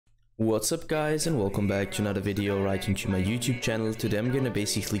What's up guys, and welcome back to another video right into my YouTube channel. Today I'm gonna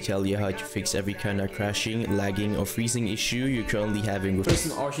basically tell you how to fix every kind of crashing, lagging or freezing issue you're currently having with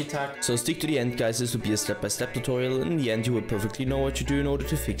Prison Architect. So stick to the end guys, this will be a step-by-step tutorial. In the end you will perfectly know what to do in order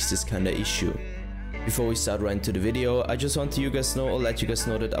to fix this kind of issue. Before we start right into the video, I just want to let you guys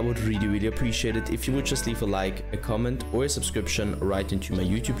know that I would really appreciate it if you would just leave a like, a comment or a subscription right into my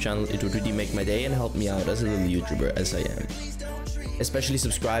YouTube channel. It would really make my day and help me out as a little YouTuber as I am. Especially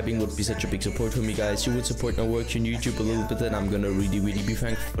subscribing would be such a big support for me guys. You would support my work on YouTube a little bit and I'm gonna really be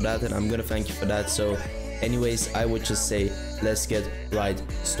thankful for that, and I'm gonna thank you for that. So anyways, I would just say let's get right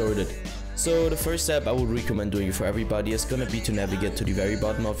started. So the first step I would recommend doing for everybody is gonna be to navigate to the very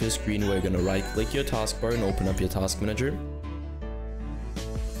bottom of your screen, where you're gonna right click your taskbar and open up your task manager.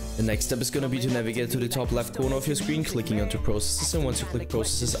 The next step is going to be to navigate to the top left corner of your screen, clicking onto processes, and once you click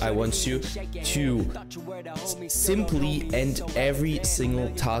processes, I want you to simply end every single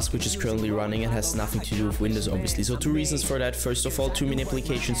task which is currently running and has nothing to do with Windows, obviously. So two reasons for that. First of all, too many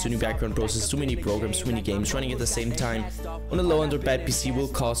applications, too many background processes, too many programs, too many games running at the same time on a low-end or bad PC will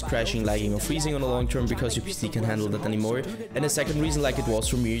cause crashing, lagging or freezing on the long term, because your PC can't handle that anymore. And the second reason, like it was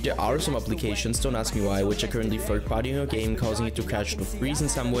for me, there are some applications, don't ask me why, which are currently third-party in your game, causing it to crash or freeze in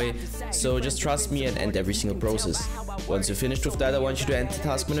some way. So just trust me and end every single process. Once you're finished with that, I want you to enter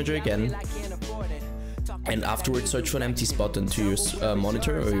Task Manager again, and afterwards search for an empty spot onto your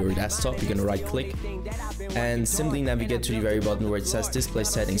monitor or your desktop. You're gonna right click and simply navigate to the very bottom where it says display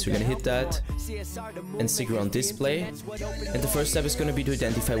settings. We're gonna hit that and stick around display, and the first step is gonna be to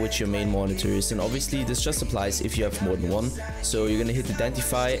identify which your main monitor is, and obviously this just applies if you have more than one. So you're gonna hit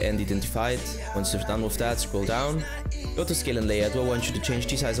identify and identify it. Once you're done with that, scroll down, go to scale and layout, where I want you to change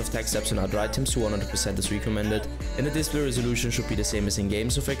the size of text apps and other items to 100% as recommended, and the display resolution should be the same as in game.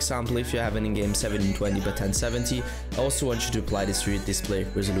 So for example, if you have an in-game 720 by 1070, I also want you to apply this to your display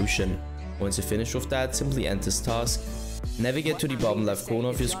resolution. Once you're finished with that, simply end this task. Navigate to the bottom left corner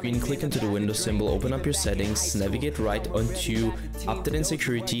of your screen, click into the Windows symbol, open up your settings, navigate right onto Update and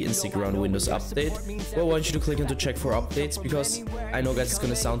Security and stick around Windows Update. Well, I want you to click into check for updates, because I know guys it's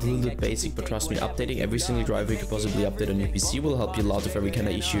gonna sound a little bit basic, but trust me, updating every single driver you could possibly update on your PC will help you a lot with every kind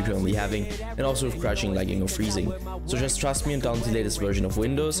of issue you're currently having, and also with crashing, lagging or freezing. So just trust me and download the latest version of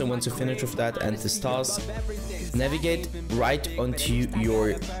Windows, and once you're finished with that, end this task. Navigate right onto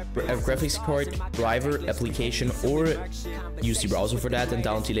your graphics card, driver, application, or use the browser for that, and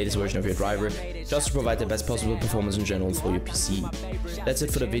download the latest version of your driver, just to provide the best possible performance in general for your PC. That's it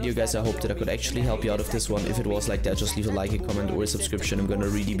for the video guys. I hope that I could actually help you out of this one. If it was like that, just leave a like, a comment or a subscription. I'm gonna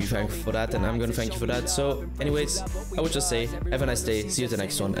really be thankful for that, and I'm gonna thank you for that. So anyways, I would just say have a nice day, see you at the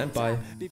next one, and bye.